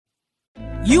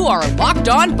You are Locked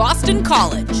On Boston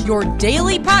College, your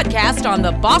daily podcast on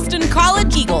the Boston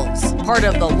College Eagles, part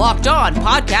of the Locked On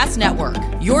Podcast Network,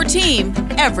 your team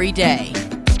every day.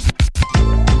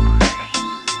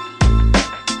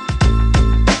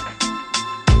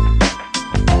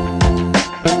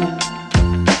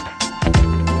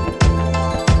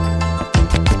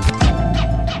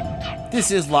 This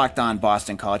is Locked On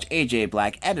Boston College. AJ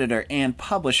Black, editor and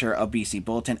publisher of BC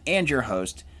Bulletin, and your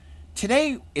host.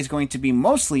 Today is going to be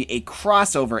mostly a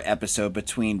crossover episode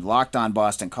between Locked On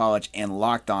Boston College and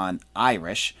Locked On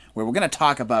Irish, where we're going to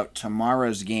talk about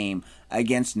tomorrow's game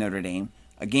against Notre Dame,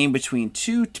 a game between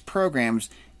two programs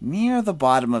near the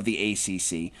bottom of the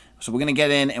ACC. So we're going to get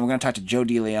in and we're going to talk to Joe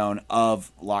DeLeon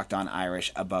of Locked On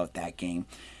Irish about that game.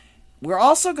 We're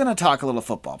also going to talk a little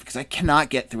football because I cannot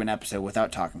get through an episode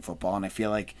without talking football, and I feel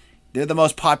like they're the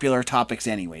most popular topics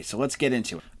anyway, so let's get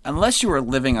into it. Unless you were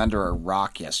living under a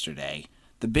rock yesterday,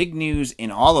 the big news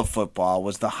in all of football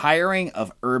was the hiring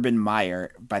of Urban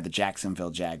Meyer by the Jacksonville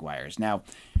Jaguars. Now,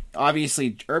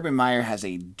 obviously, Urban Meyer has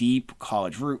a deep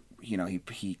college root. You know,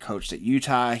 he coached at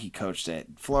Utah, he coached at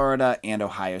Florida and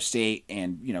Ohio State,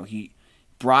 and, you know, he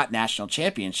brought national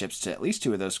championships to at least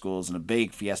two of those schools and a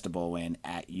big Fiesta Bowl win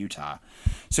at Utah.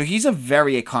 So he's a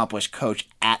very accomplished coach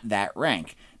at that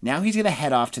rank. Now he's going to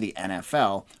head off to the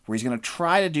NFL, where he's going to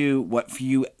try to do what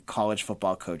few college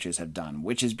football coaches have done,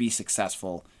 which is be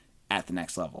successful at the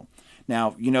next level.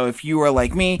 Now, you know, if you are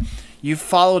like me, you've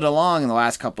followed along in the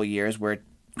last couple of years where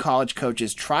college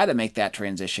coaches try to make that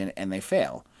transition and they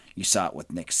fail. You saw it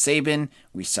with Nick Saban.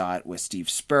 We saw it with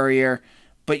Steve Spurrier.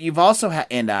 But you've also had,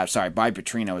 Bobby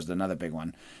Petrino is another big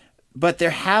one. But there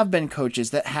have been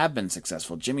coaches that have been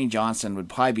successful. Jimmy Johnson would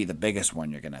probably be the biggest one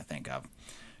you're going to think of.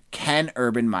 Can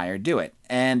Urban Meyer do it?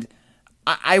 And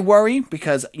I worry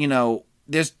because, you know,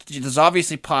 there's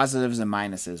obviously positives and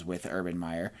minuses with Urban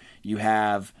Meyer. You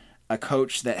have a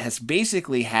coach that has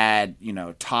basically had, you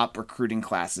know, top recruiting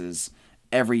classes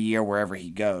every year wherever he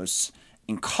goes.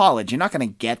 In college, you're not going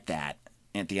to get that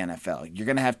at the NFL. You're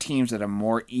going to have teams that are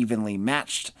more evenly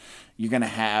matched. You're going to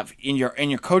have in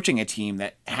your coaching a team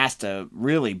that has to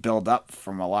really build up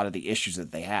from a lot of the issues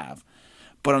that they have.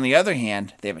 But on the other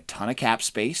hand, they have a ton of cap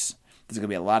space. There's going to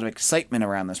be a lot of excitement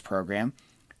around this program,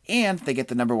 and they get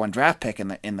the number one draft pick in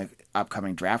the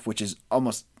upcoming draft, which is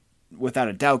almost without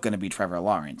a doubt going to be Trevor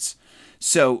Lawrence.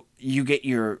 So you get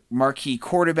your marquee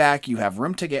quarterback. You have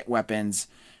room to get weapons.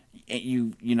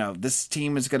 You know this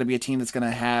team is going to be a team that's going to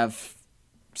have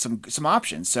some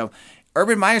options. So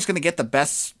Urban Meyer's going to get the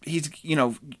best. He's, you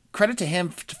know, credit to him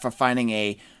for finding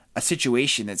a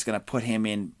situation that's going to put him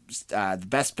in the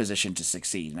best position to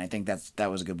succeed. And I think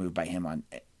that was a good move by him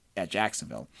at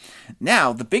Jacksonville.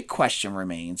 Now, the big question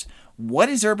remains, what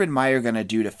is Urban Meyer going to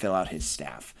do to fill out his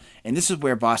staff? And this is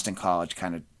where Boston College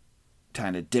kind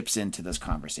of dips into this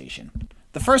conversation.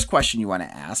 The first question you want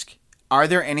to ask, are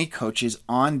there any coaches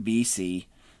on BC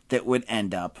that would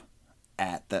end up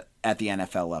at the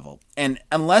NFL level? And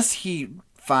unless he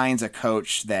finds a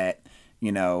coach that,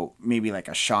 you know, maybe like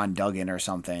a Sean Duggan or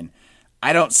something,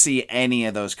 I don't see any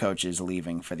of those coaches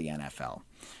leaving for the NFL.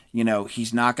 You know,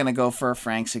 he's not going to go for a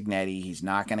Frank Cignetti. He's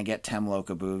not going to get Tem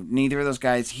Lokaboo. Neither of those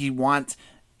guys.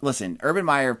 Listen, Urban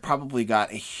Meyer probably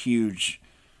got a huge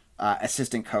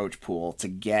assistant coach pool to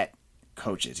get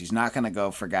coaches. He's not going to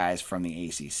go for guys from the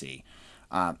ACC.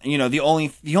 You know, the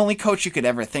only coach you could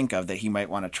ever think of that he might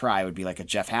want to try would be like a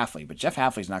Jeff Hafley. But Jeff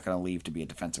Hafley's not going to leave to be a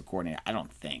defensive coordinator, I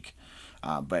don't think.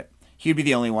 But he'd be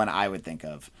the only one I would think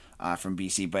of from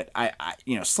BC. But I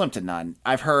slim to none.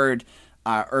 I've heard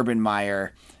Urban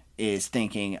Meyer is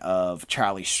thinking of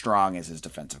Charlie Strong as his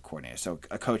defensive coordinator, so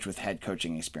a coach with head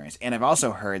coaching experience. And I've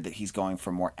also heard that he's going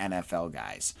for more NFL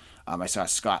guys. I saw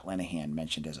Scott Linehan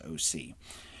mentioned as OC.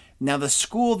 Now, the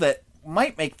school that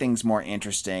might make things more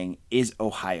interesting is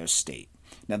Ohio State.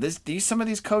 Now, some of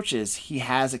these coaches he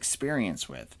has experience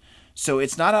with. So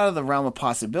it's not out of the realm of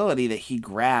possibility that he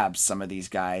grabs some of these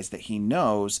guys that he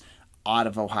knows out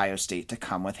of Ohio State to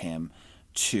come with him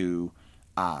to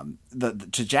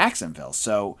Jacksonville.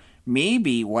 So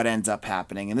maybe what ends up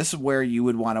happening, and this is where you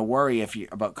would want to worry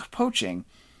about poaching,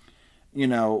 you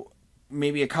know,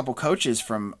 maybe a couple coaches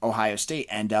from Ohio State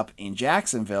end up in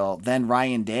Jacksonville. Then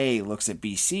Ryan Day looks at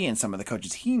BC and some of the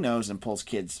coaches he knows and pulls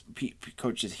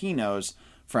coaches he knows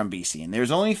from BC. And there's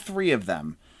only 3 of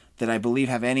them that I believe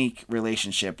have any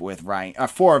relationship with Ryan.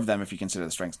 4 of them if you consider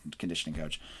the strength and conditioning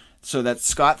coach. So that's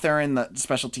Scott Thurin, the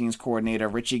special teams coordinator,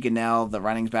 Richie Gunnell, the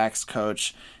running backs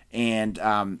coach, and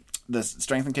the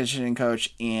strength and conditioning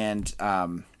coach, and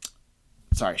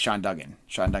Sean Duggan,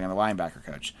 the linebacker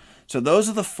coach. So those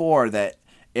are the 4 that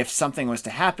if something was to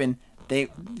happen,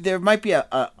 there might be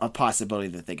a possibility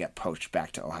that they get poached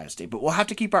back to Ohio State, but we'll have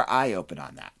to keep our eye open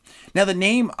on that. Now, the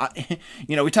name,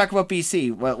 we talk about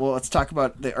BC. Well, let's talk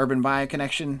about the Urban Meyer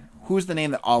connection. Who's the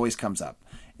name that always comes up?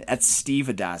 That's Steve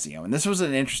Addazio. And this was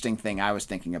an interesting thing I was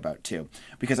thinking about, too,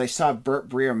 because I saw Burt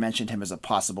Breer mentioned him as a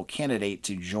possible candidate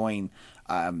to join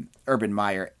Urban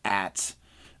Meyer at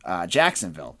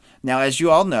Jacksonville. Now, as you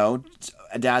all know,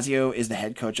 Addazio is the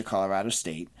head coach of Colorado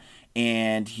State.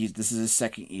 And this is his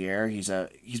second year. He's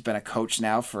been a coach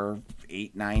now for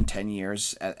 8, 9, 10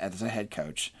 years as a head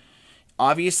coach.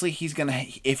 Obviously,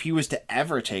 if he was to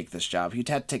ever take this job, he'd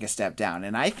have to take a step down.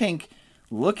 And I think,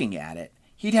 looking at it,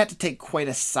 he'd have to take quite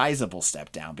a sizable step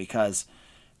down because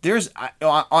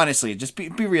honestly, just be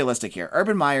realistic here.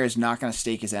 Urban Meyer is not going to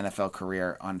stake his NFL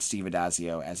career on Steve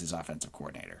Addazio as his offensive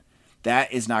coordinator.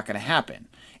 That is not going to happen.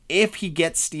 If he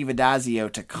gets Steve Addazio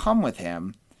to come with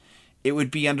him, it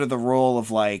would be under the role of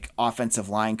like offensive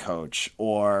line coach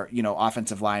or,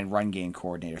 offensive line run game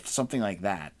coordinator, something like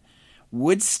that.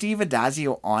 Would Steve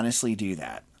Addazio honestly do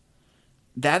that?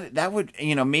 That would,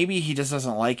 maybe he just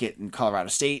doesn't like it in Colorado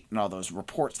State and all those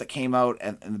reports that came out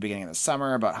in the beginning of the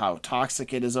summer about how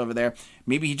toxic it is over there.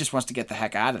 Maybe he just wants to get the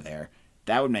heck out of there.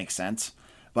 That would make sense.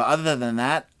 But other than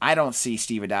that, I don't see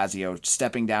Steve Addazio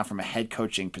stepping down from a head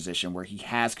coaching position where he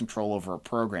has control over a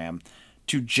program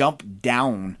to jump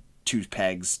down 2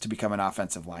 pegs to become an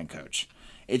offensive line coach.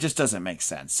 It just doesn't make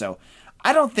sense. So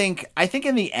I think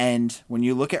in the end, when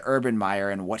you look at Urban Meyer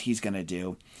and what he's going to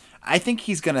do, I think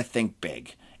he's going to think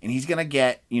big and he's going to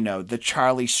get, the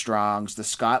Charlie Strongs, the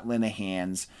Scott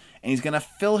Linehans, and he's going to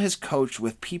fill his coach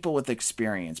with people with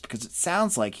experience because it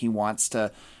sounds like he wants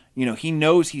to, he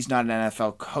knows he's not an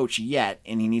NFL coach yet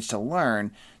and he needs to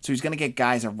learn. So he's going to get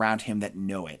guys around him that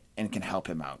know it and can help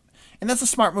him out. And that's a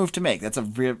smart move to make. That's a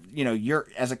real, you're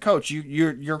as a coach,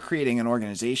 you're creating an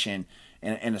organization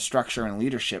and a structure and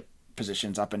leadership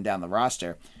positions up and down the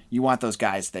roster. You want those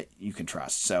guys that you can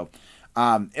trust. So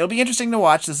it'll be interesting to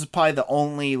watch. This is probably the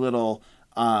only little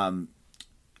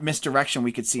misdirection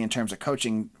we could see in terms of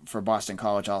coaching for Boston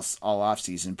College all off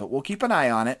season, but we'll keep an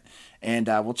eye on it and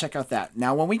we'll check out that.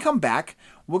 Now, when we come back,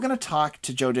 we're going to talk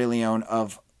to Joe DeLeon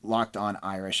of Locked On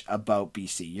Irish about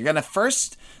BC.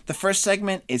 The first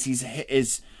segment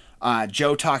is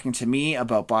Joe talking to me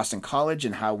about Boston College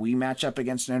and how we match up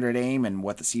against Notre Dame and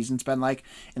what the season's been like.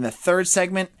 And the third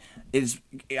segment is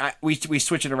we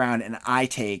switch it around and I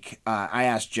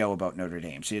ask Joe about Notre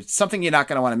Dame. So it's something you're not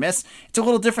going to want to miss. It's a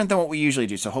little different than what we usually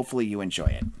do, so hopefully you enjoy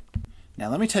it. Now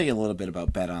let me tell you a little bit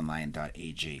about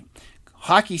betonline.ag.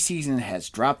 Hockey season has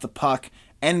dropped the puck.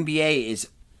 NBA is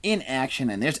in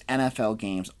action and there's NFL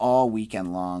games all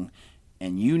weekend long.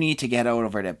 And you need to get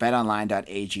over to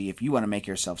betonline.ag if you want to make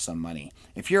yourself some money.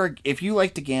 If you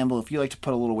like to gamble, if you like to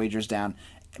put a little wagers down,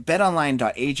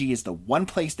 betonline.ag is the one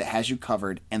place that has you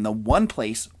covered and the one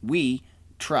place we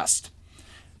trust.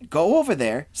 Go over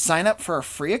there, sign up for a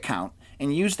free account,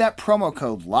 and use that promo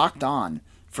code LOCKEDON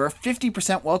for a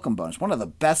 50% welcome bonus, one of the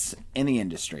best in the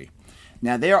industry.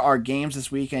 Now, there are games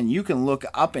this weekend. You can look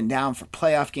up and down for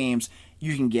playoff games.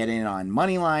 You can get in on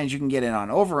money lines. You can get in on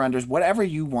over-unders, whatever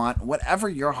you want, whatever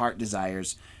your heart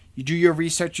desires. You do your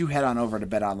research. You head on over to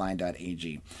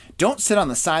betonline.ag. Don't sit on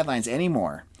the sidelines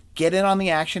anymore. Get in on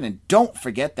the action, and don't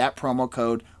forget that promo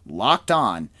code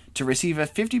LOCKEDON to receive a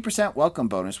 50% welcome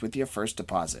bonus with your first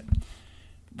deposit.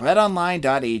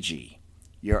 betonline.ag,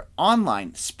 your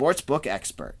online sportsbook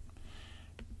expert.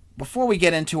 Before we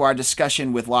get into our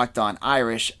discussion with Locked On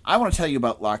Irish, I want to tell you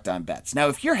about Locked On Bets. Now,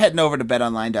 if you're heading over to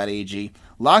betonline.ag,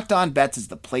 Locked On Bets is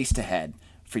the place to head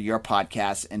for your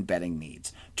podcasts and betting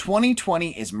needs.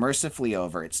 2020 is mercifully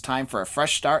over. It's time for a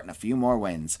fresh start and a few more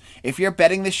wins. If you're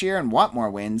betting this year and want more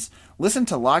wins, listen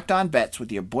to Locked On Bets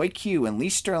with your boy Q and Lee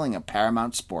Sterling of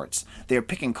Paramount Sports. They are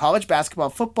picking college basketball,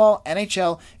 football,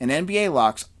 NHL, and NBA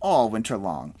locks all winter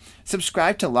long.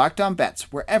 Subscribe to Locked On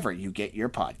Bets wherever you get your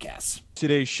podcasts.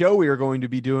 Today's show, we are going to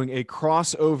be doing a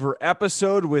crossover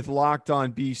episode with Locked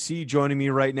On BC. Joining me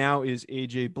right now is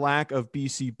AJ Black of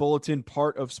BC Bulletin,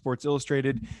 part of Sports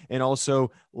Illustrated, and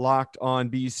also Locked On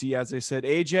BC. As I said,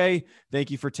 AJ,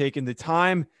 thank you for taking the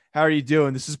time. How are you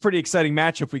doing? This is a pretty exciting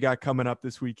matchup we got coming up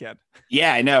this weekend.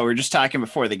 Yeah, I know. We were just talking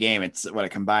before the game. It's a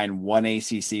combined one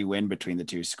ACC win between the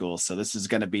two schools. So this is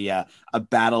going to be a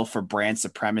battle for brand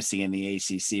supremacy in the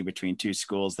ACC between two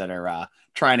schools that are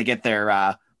trying to get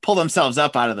their pull themselves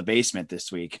up out of the basement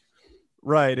this week.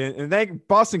 Right. And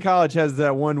Boston College has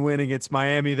that one win against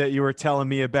Miami that you were telling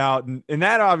me about. And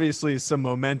that obviously is some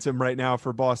momentum right now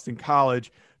for Boston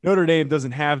College. Notre Dame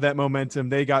doesn't have that momentum.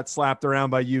 They got slapped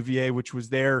around by UVA, which was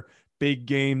their big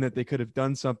game that they could have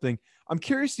done something. I'm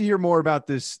curious to hear more about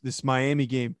this Miami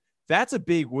game that's a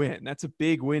big win. That's a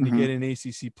big win to get in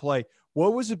ACC play.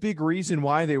 What was a big reason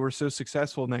why they were so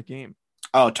successful in that game?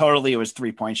 Oh, totally. It was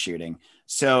 3-point shooting.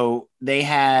 So they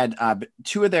had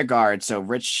two of their guards. So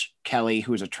Rich Kelly,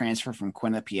 who is a transfer from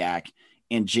Quinnipiac,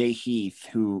 and Jay Heath,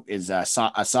 who is a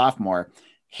sophomore,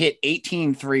 hit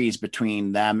 18 threes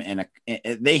between them. And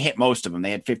they hit most of them.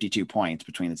 They had 52 points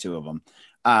between the two of them.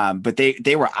 But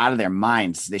they were out of their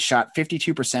minds. They shot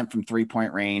 52% from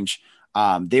 3-point range.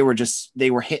 They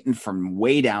were hitting from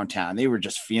way downtown. They were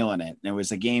just feeling it. And it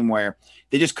was a game where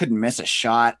they just couldn't miss a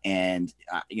shot. And,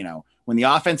 when the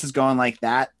offense is going like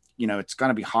that, it's going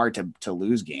to be hard to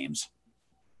lose games.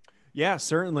 Yeah,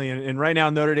 certainly. And right now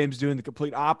Notre Dame's doing the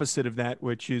complete opposite of that,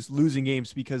 which is losing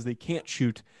games because they can't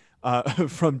shoot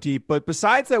from deep. But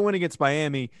besides that win against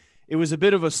Miami, it was a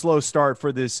bit of a slow start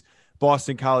for this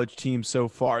Boston College team so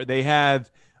far. They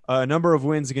have a number of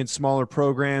wins against smaller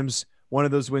programs. One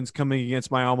of those wins coming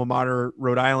against my alma mater,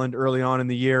 Rhode Island, early on in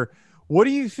the year. What do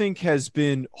you think has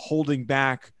been holding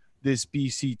back this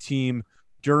BC team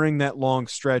during that long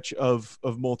stretch of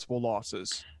multiple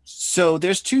losses? So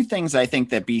there's two things I think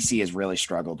that BC has really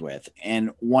struggled with. And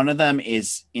one of them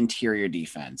is interior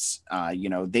defense.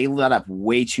 They let up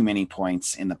way too many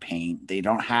points in the paint. They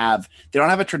don't have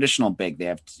a traditional big. They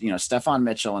have, Stephon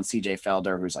Mitchell and CJ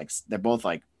Felder, who's they're both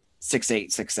 6'8",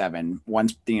 6'7".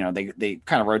 One's, they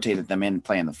kind of rotated them in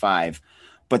playing the 5,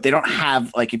 but they don't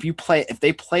have if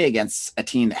they play against a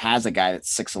team that has a guy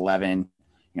that's 6'11",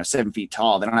 7 feet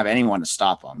tall, they don't have anyone to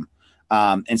stop them.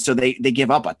 And so they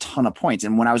give up a ton of points.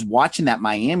 And when I was watching that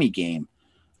Miami game,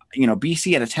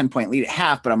 BC had a 10-point lead at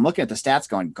half, but I'm looking at the stats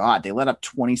going, God, they let up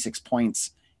 26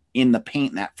 points in the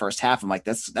paint in that first half. I'm like,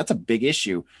 that's a big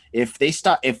issue. If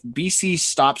BC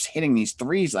stops hitting these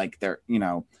threes, they're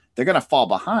going to fall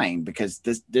behind because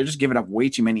they're just giving up way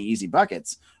too many easy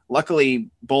buckets. Luckily,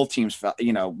 both teams fell,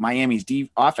 Miami's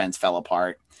offense fell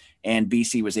apart and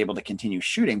BC was able to continue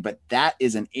shooting, but that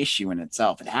is an issue in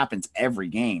itself. It happens every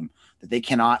game that they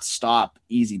cannot stop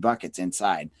easy buckets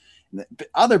inside. And the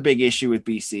other big issue with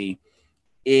BC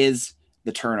is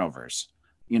the turnovers.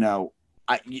 You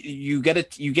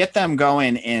get them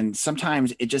going, and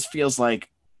sometimes it just feels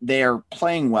like they're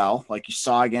playing well, like you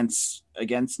saw against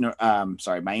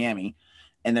Miami,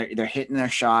 and they're hitting their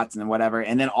shots and whatever,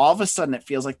 and then all of a sudden it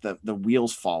feels like the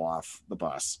wheels fall off the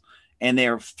bus. And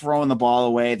they're throwing the ball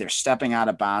away. They're stepping out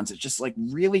of bounds. It's just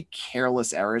really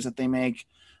careless errors that they make.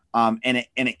 And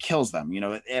it kills them.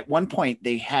 At one point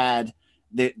they had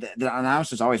the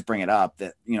announcers always bring it up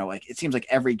that, it seems like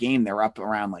every game they're up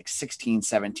around 16,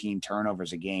 17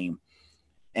 turnovers a game,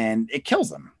 and it kills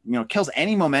them, kills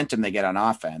any momentum they get on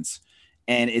offense.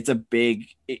 And it's a big,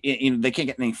 they can't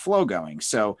get any flow going.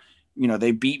 So,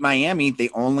 they beat Miami. They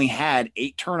only had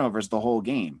 8 turnovers the whole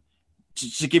game.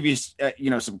 To give you,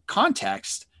 some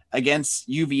context, against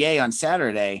UVA on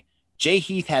Saturday, Jay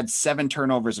Heath had 7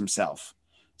 turnovers himself.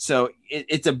 So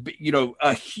it's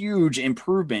a huge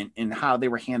improvement in how they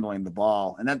were handling the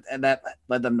ball, and that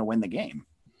led them to win the game.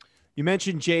 You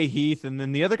mentioned Jay Heath, and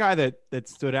then the other guy that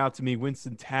stood out to me,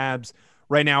 Winston Tabbs,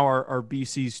 right now are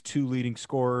BC's 2 leading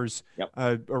scorers,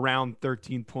 around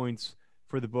 13 points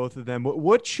for the both of them.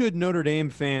 What should Notre Dame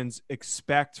fans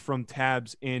expect from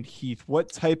Tabbs and Heath? What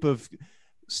type of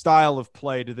style of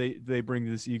play do they bring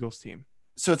to this Eagles team?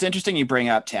 So it's interesting you bring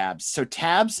up Tabbs. So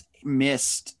Tabbs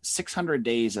missed 600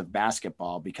 days of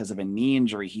basketball because of a knee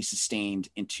injury he sustained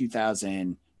in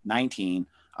 2019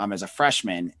 as a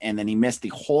freshman, and then he missed the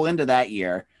whole end of that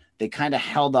year. They kind of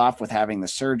held off with having the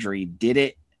surgery, did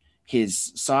it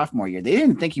his sophomore year. They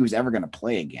didn't think he was ever going to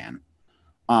play again.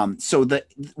 So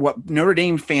what Notre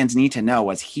Dame fans need to know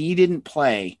was he didn't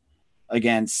play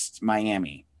against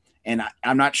Miami. And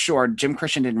I'm not sure, Jim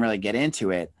Christian didn't really get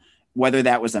into it, whether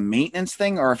that was a maintenance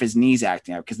thing or if his knee's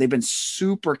acting out, because they've been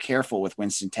super careful with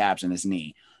Winston Tabbs and his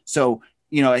knee. So,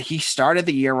 he started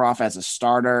the year off as a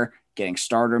starter, getting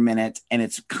starter minutes, and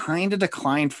it's kind of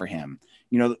declined for him.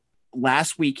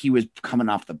 Last week he was coming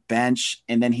off the bench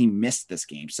and then he missed this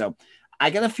game. So I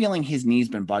got a feeling his knee's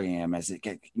been bugging him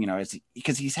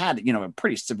because he's had, a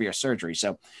pretty severe surgery.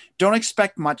 So don't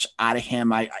expect much out of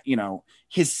him.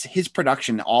 His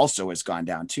production also has gone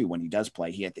down too. When he does play,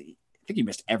 I think he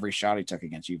missed every shot he took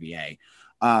against UVA.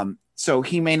 So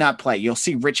he may not play. You'll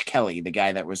see Rich Kelly, the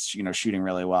guy that was, shooting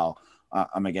really well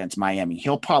against Miami.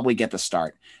 He'll probably get the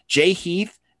start. Jay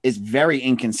Heath is very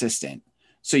inconsistent.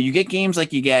 So you get games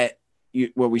like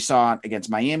what we saw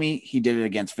against Miami. He did it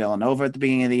against Villanova at the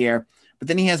beginning of the year. But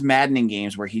then he has maddening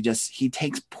games where he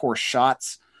takes poor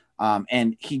shots.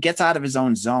 And he gets out of his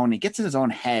own zone. He gets in his own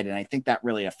head, and I think that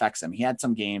really affects him. He had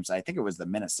some games, I think it was the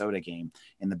Minnesota game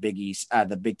in the Big East,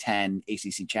 the Big Ten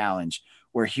ACC Challenge,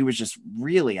 where he was just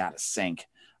really out of sync.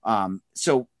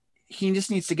 So he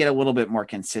just needs to get a little bit more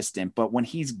consistent. But when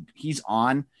he's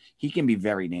on, he can be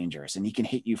very dangerous, and he can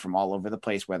hit you from all over the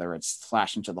place, whether it's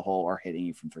slashing to the hole or hitting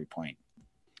you from 3-point.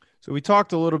 So we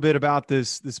talked a little bit about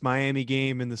this Miami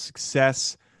game and the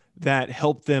success that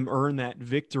helped them earn that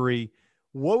victory.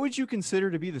 What would you consider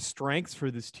to be the strengths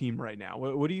for this team right now?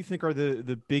 What do you think are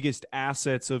the biggest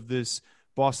assets of this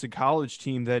Boston College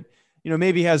team that,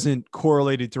 maybe hasn't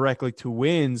correlated directly to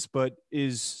wins, but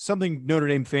is something Notre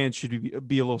Dame fans should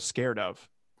be a little scared of?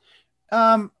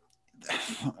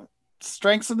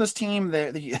 Strengths of this team,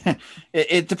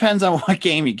 it depends on what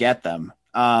game you get them.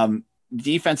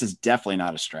 Defense is definitely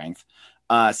not a strength.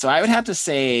 So I would have to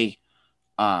say,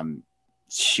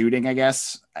 shooting, I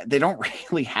guess. They don't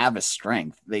really have a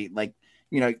strength. They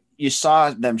you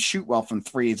saw them shoot well from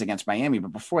threes against Miami,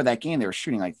 but before that game, they were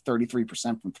shooting like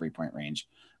 33% from 3-point range.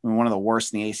 I mean, one of the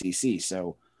worst in the ACC.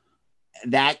 So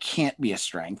that can't be a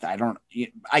strength.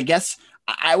 I guess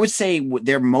I would say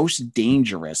they're most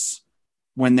dangerous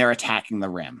when they're attacking the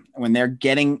rim, when they're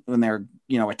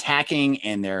attacking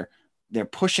and they're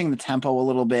pushing the tempo a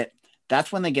little bit.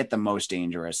 That's when they get the most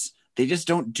dangerous. They just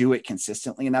don't do it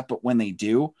consistently enough. But when they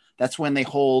do, that's when they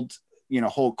hold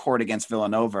court against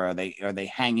Villanova, or they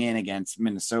hang in against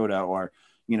Minnesota or,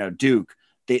 Duke.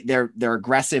 They're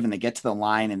aggressive and they get to the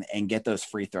line and get those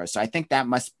free throws. So I think that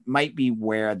might be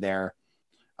where their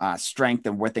strength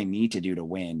and what they need to do to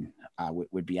win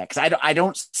would be at. Because I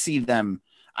don't see the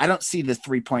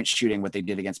 3-point shooting, what they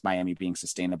did against Miami, being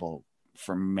sustainable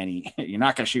for many. You're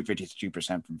not going to shoot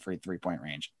 52% from 3-point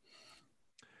range.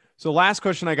 So last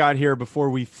question I got here before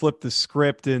we flip the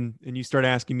script and you start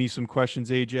asking me some questions,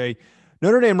 AJ.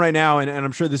 Notre Dame right now, and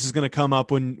I'm sure this is going to come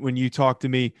up when you talk to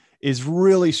me, is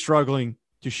really struggling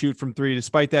to shoot from three,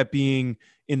 despite that being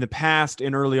in the past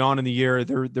and early on in the year,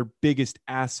 their biggest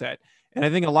asset. And I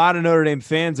think a lot of Notre Dame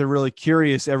fans are really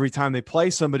curious every time they play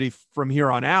somebody from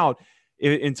here on out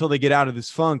until they get out of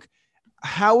this funk.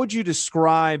 How would you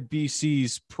describe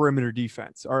BC's perimeter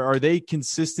defense? Are they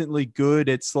consistently good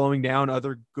at slowing down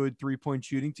other good 3-point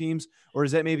shooting teams, or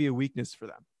is that maybe a weakness for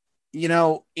them?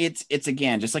 It's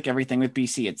again, just like everything with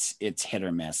BC, it's hit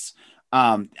or miss.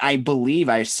 I believe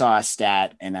I saw a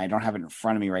stat, and I don't have it in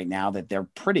front of me right now, that they're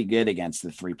pretty good against the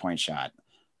 3-point shot,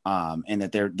 and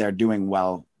that they're doing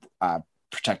well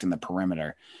protecting the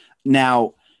perimeter.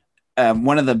 Now,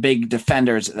 one of the big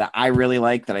defenders that I really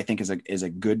like, that I think is a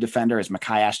good defender, is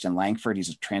Mekhi Ashton Langford. He's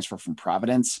a transfer from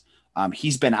Providence.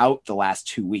 He's been out the last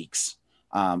 2 weeks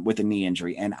with a knee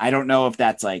injury, and I don't know if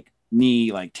that's like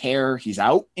knee tear, he's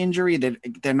out injury.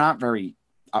 They're not very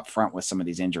upfront with some of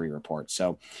these injury reports,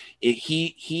 so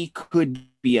he could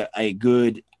be a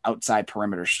good outside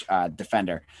perimeter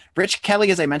defender. Rich Kelly,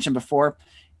 as I mentioned before,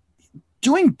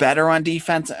 doing better on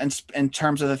defense in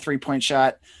terms of the 3-point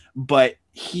shot, but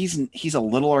he's a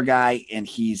littler guy and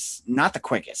he's not the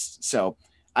quickest. So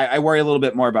I worry a little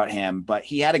bit more about him, but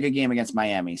he had a good game against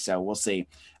Miami. So we'll see.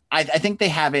 I think they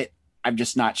have it. I'm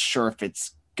just not sure if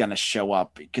it's going to show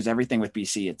up, because everything with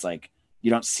BC, it's like,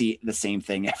 you don't see the same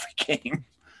thing every game.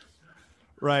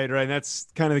 Right. That's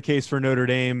kind of the case for Notre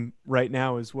Dame right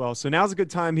now as well. So now's a good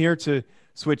time here to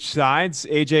switch sides.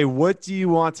 AJ, what do you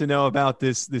want to know about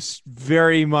this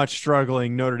very much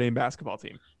struggling Notre Dame basketball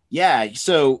team? Yeah,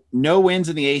 so no wins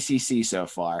in the ACC so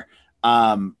far.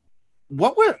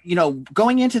 What were,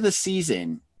 going into the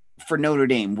season for Notre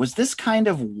Dame, was this kind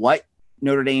of what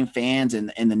Notre Dame fans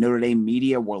and the Notre Dame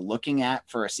media were looking at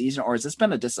for a season, or has this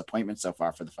been a disappointment so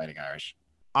far for the Fighting Irish?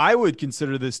 I would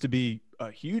consider this to be a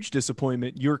huge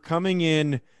disappointment. You're coming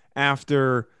in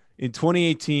after, in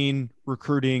 2018,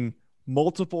 recruiting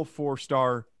multiple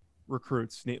 4-star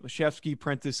recruits, Nate Laszewski,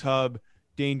 Prentice Hub,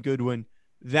 Dane Goodwin.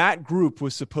 That group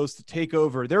was supposed to take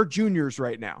over. They're juniors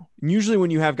right now. And usually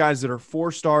when you have guys that are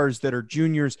 4 stars that are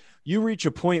juniors, you reach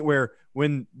a point where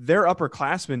when they're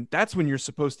upperclassmen, that's when you're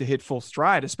supposed to hit full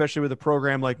stride, especially with a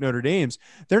program like Notre Dame's.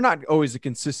 They're not always a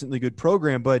consistently good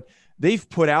program, but they've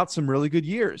put out some really good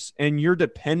years. And you're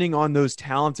depending on those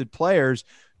talented players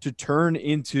to turn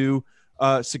into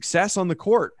success on the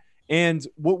court. And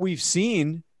what we've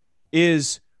seen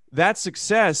is that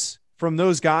success from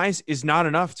those guys is not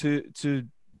enough to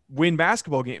win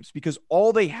basketball games, because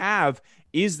all they have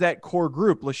is that core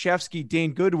group, Laszewski,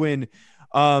 Dane Goodwin,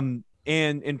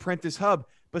 and Prentice Hub.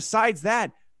 Besides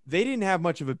that, they didn't have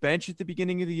much of a bench at the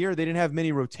beginning of the year. They didn't have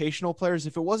many rotational players.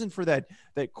 If it wasn't for that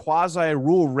quasi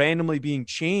rule randomly being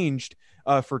changed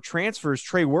for transfers,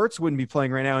 Trey Wirtz wouldn't be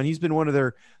playing right now, and he's been one of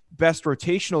their best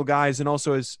rotational guys and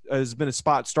also has been a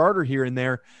spot starter here and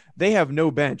there, they have no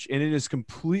bench, and it is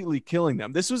completely killing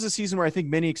them. This was a season where I think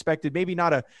many expected maybe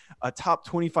not a top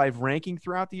 25 ranking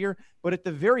throughout the year, but at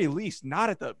the very least, not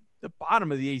at the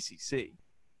bottom of the ACC.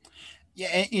 Yeah,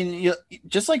 and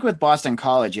just like with Boston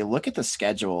College, you look at the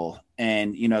schedule,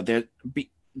 and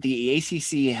the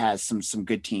ACC has some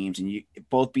good teams, and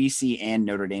both BC and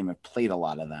Notre Dame have played a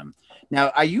lot of them.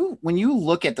 Now, when you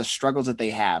look at the struggles that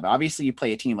they have, obviously you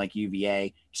play a team like UVA,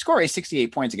 you score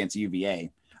 68 points against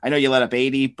UVA. I know you let up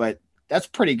 80, but that's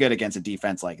pretty good against a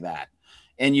defense like that.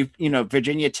 And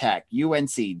Virginia Tech,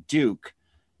 UNC, Duke,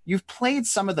 you've played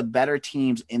some of the better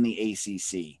teams in the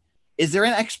ACC. Is there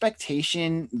an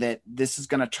expectation that this is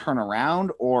going to turn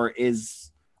around, or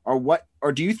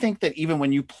do you think that even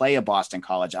when you play a Boston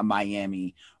College, a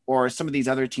Miami, or some of these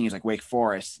other teams like Wake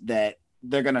Forest, that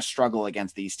they're going to struggle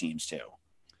against these teams too?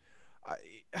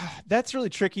 That's really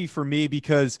tricky for me,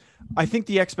 because I think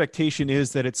the expectation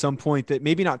is that at some point that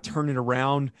maybe not turn it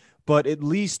around, but at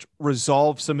least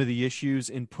resolve some of the issues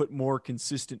and put more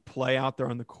consistent play out there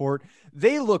on the court.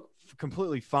 They look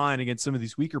completely fine against some of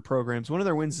these weaker programs. One of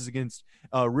their wins is against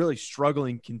a really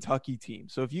struggling Kentucky team.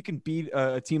 So if you can beat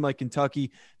a team like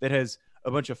Kentucky that has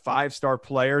a bunch of 5-star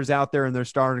players out there in their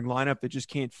starting lineup that just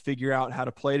can't figure out how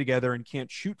to play together and can't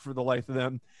shoot for the life of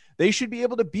them, they should be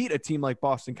able to beat a team like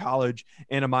Boston College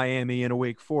and a Miami and a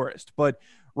Wake Forest. But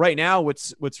right now,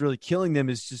 what's really killing them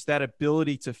is just that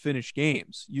ability to finish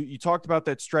games. You talked about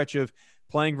that stretch of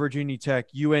playing Virginia Tech,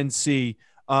 UNC,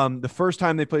 the first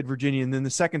time they played Virginia, and then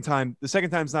the second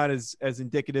time's not as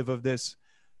indicative of this,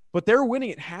 but they're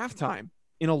winning at halftime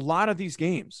in a lot of these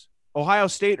games. Ohio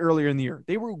State earlier in the year,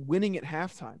 they were winning at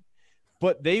halftime,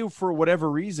 but they, for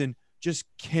whatever reason, just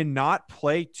cannot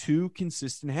play two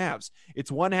consistent halves.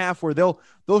 It's one half where they'll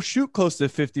shoot close to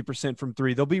 50% from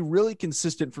three. They'll be really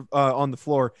consistent on the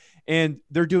floor, and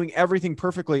they're doing everything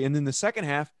perfectly. And then the second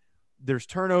half, there's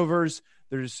turnovers,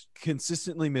 there's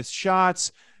consistently missed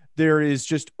shots. There is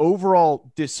just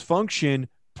overall dysfunction,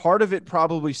 part of it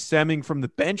probably stemming from the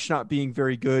bench not being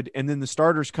very good, and then the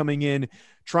starters coming in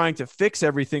trying to fix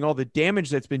everything, all the damage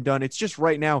that's been done. It's just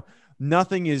right now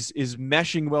nothing is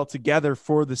meshing well together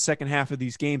for the second half of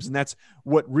these games, and that's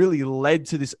what really led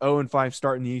to this 0-5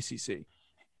 start in the ACC.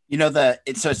 So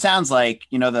it sounds like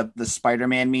the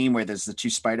Spider-Man meme where there's the two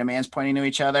Spider-Mans pointing to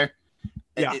each other.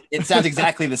 Yeah. It sounds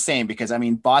exactly the same, because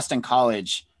Boston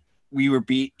College,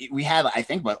 we had, I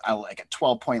think, like a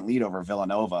 12-point lead over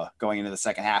Villanova going into the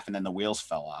second half, and then the wheels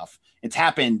fell off. It's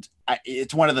happened.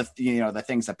 It's one of the, the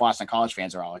things that Boston College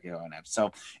fans are all going at.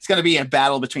 So it's going to be a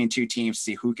battle between two teams to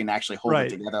see who can actually hold it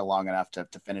together long enough to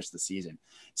finish the season.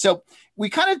 So we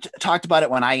kind of talked about it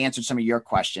when I answered some of your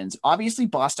questions. Obviously,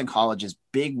 Boston College's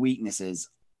big weaknesses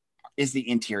is the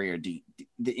interior,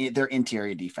 their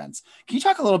interior defense. Can you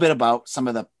talk a little bit about some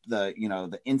of the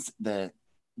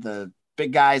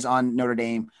big guys on Notre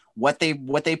Dame, what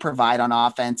they provide on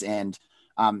offense, and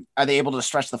are they able to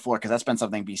stretch the floor? Because that's been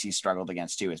something BC struggled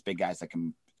against too, is big guys that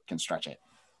can stretch it.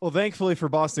 Well, thankfully for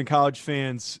Boston College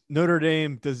fans, Notre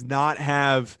Dame does not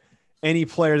have any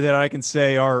player that I can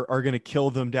say are going to kill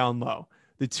them down low.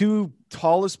 The two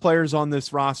tallest players on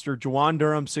this roster, Juwan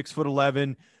Durham,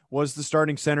 6'11", was the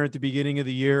starting center at the beginning of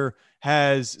the year,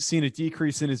 has seen a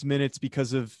decrease in his minutes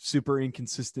because of super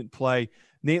inconsistent play.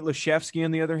 Nate Laszewski,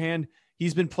 on the other hand,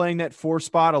 he's been playing that 4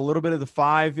 spot, a little bit of the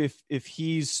 5 if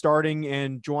he's starting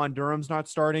and Juwan Durham's not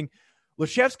starting.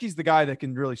 Laszewski's the guy that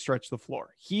can really stretch the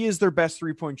floor. He is their best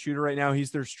 3-point shooter right now.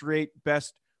 He's their straight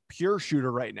best pure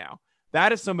shooter right now.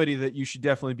 That is somebody that you should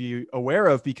definitely be aware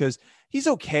of, because he's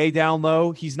okay down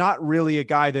low. He's not really a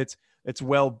guy that's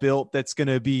well built, that's going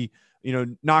to be,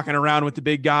 knocking around with the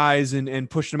big guys and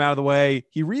pushing them out of the way.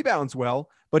 He rebounds well,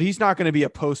 but he's not going to be a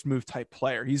post move type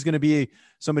player. He's going to be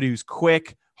somebody who's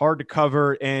quick, hard to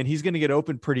cover, and he's going to get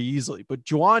open pretty easily. But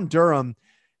Juwan Durham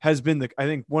has been I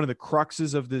think one of the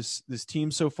cruxes of this team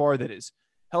so far that has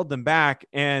held them back.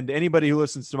 And anybody who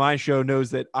listens to my show knows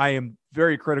that I am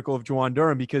very critical of Juwan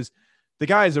Durham, because the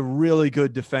guy is a really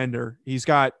good defender. He's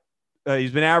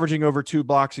been averaging over 2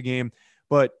 blocks a game,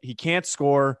 but he can't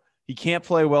score. He can't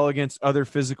play well against other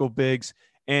physical bigs,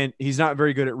 and he's not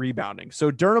very good at rebounding.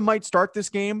 So Durham might start this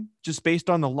game just based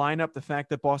on the lineup, the fact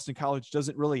that Boston College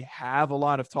doesn't really have a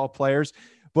lot of tall players,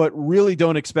 but really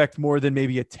don't expect more than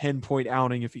maybe a 10-point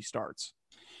outing if he starts.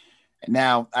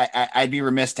 Now, I'd be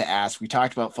remiss to ask, we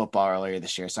talked about football earlier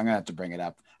this year, so I'm going to have to bring it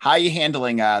up. How are you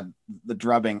handling the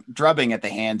drubbing at the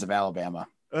hands of Alabama?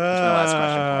 That's my last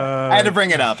question. I had to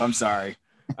bring it up. I'm sorry.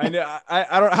 I know.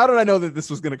 I don't. How did I know that this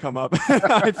was going to come up?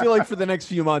 I feel like for the next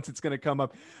few months, it's going to come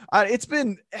up. It's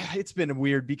been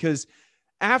weird, because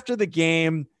after the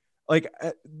game,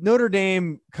 Notre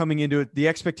Dame coming into it, the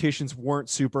expectations weren't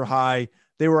super high.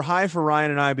 They were high for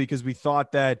Ryan and I because we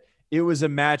thought that it was a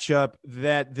matchup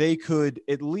that they could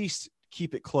at least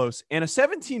keep it close. And a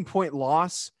 17-point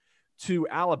loss to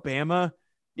Alabama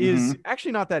is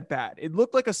actually not that bad. It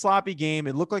looked like a sloppy game.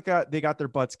 It looked like they got their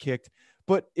butts kicked.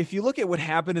 But if you look at what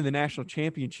happened in the national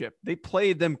championship, they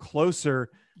played them closer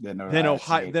than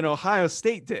Ohio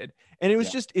State did. And it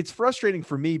was it's frustrating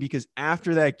for me because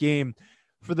after that game,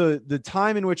 for the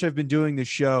time in which I've been doing this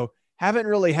show, haven't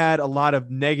really had a lot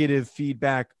of negative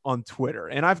feedback on Twitter.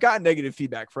 And I've gotten negative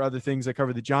feedback for other things. I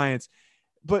cover the Giants,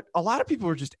 but a lot of people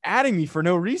were just adding me for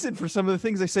no reason for some of the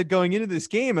things I said going into this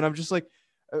game. And I'm just like,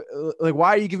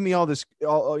 why are you giving me all this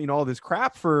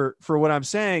crap for what I'm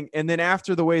saying? And then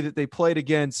after the way that they played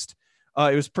against,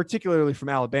 it was particularly from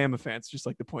Alabama fans, just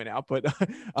like to point out, but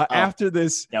after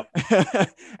this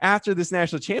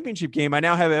national championship game, I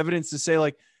now have evidence to say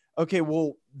like, okay,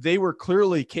 well, they were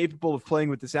clearly capable of playing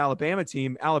with this Alabama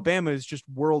team. Alabama is just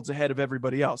worlds ahead of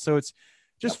everybody else. So it's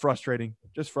just frustrating.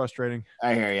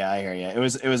 I hear you. It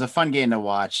was a fun game to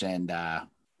watch, and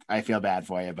I feel bad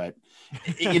for you, but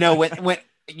when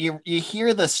you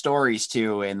hear the stories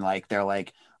too, and like they're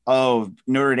like, oh,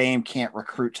 Notre Dame can't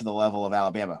recruit to the level of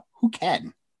Alabama. Who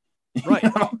can? Right.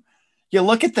 You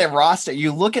look at their roster,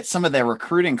 you look at some of their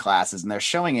recruiting classes, and they're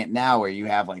showing it now where you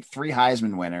have like 3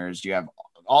 Heisman winners. You have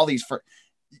all these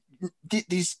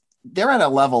they're at a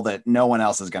level that no one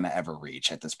else is going to ever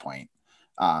reach at this point.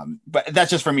 But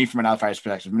that's just for me from an outsider's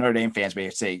perspective. Notre Dame fans may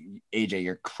say, AJ,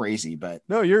 you're crazy, but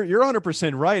no, you're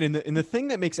 100% right. And the thing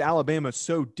that makes Alabama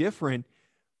so different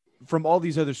from all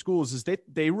these other schools is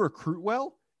they recruit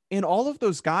well, and all of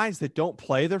those guys that don't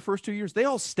play their first 2 years, they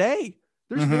all stay.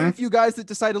 There's very few guys that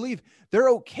decide to leave. They're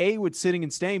okay with sitting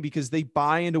and staying because they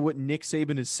buy into what Nick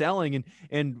Saban is selling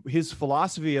and his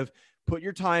philosophy of put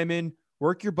your time in,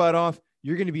 work your butt off.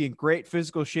 You're going to be in great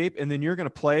physical shape, and then you're going to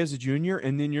play as a junior,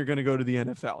 and then you're going to go to the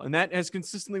NFL. And that has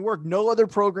consistently worked. No other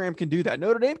program can do that.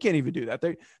 Notre Dame can't even do that.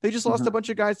 They just lost a bunch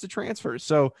of guys to transfers.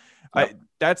 So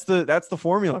that's the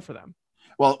formula for them.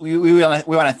 Well, we want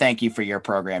to thank you for your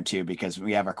program too, because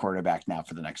we have our quarterback now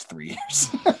for the next 3 years.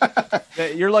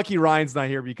 You're lucky Ryan's not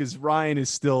here, because Ryan is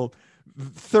still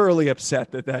thoroughly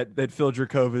upset that Phil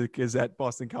Dracovic is at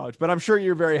Boston College, but I'm sure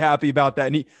you're very happy about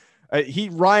that. And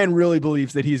Ryan really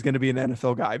believes that he's going to be an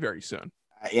NFL guy very soon.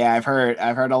 Yeah, I've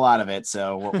heard a lot of it.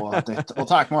 So we'll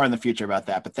talk more in the future about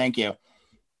that, but thank you.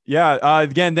 Yeah.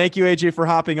 Again, thank you, AJ, for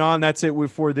hopping on. That's it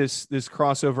for this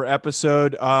crossover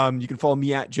episode. You can follow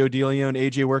me at Joe DeLeon.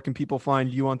 AJ, where can people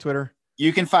find you on Twitter?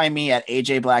 You can find me at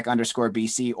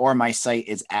AJBlack_BC, or my site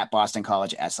is at Boston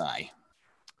College SI.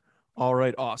 All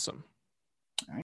right. Awesome.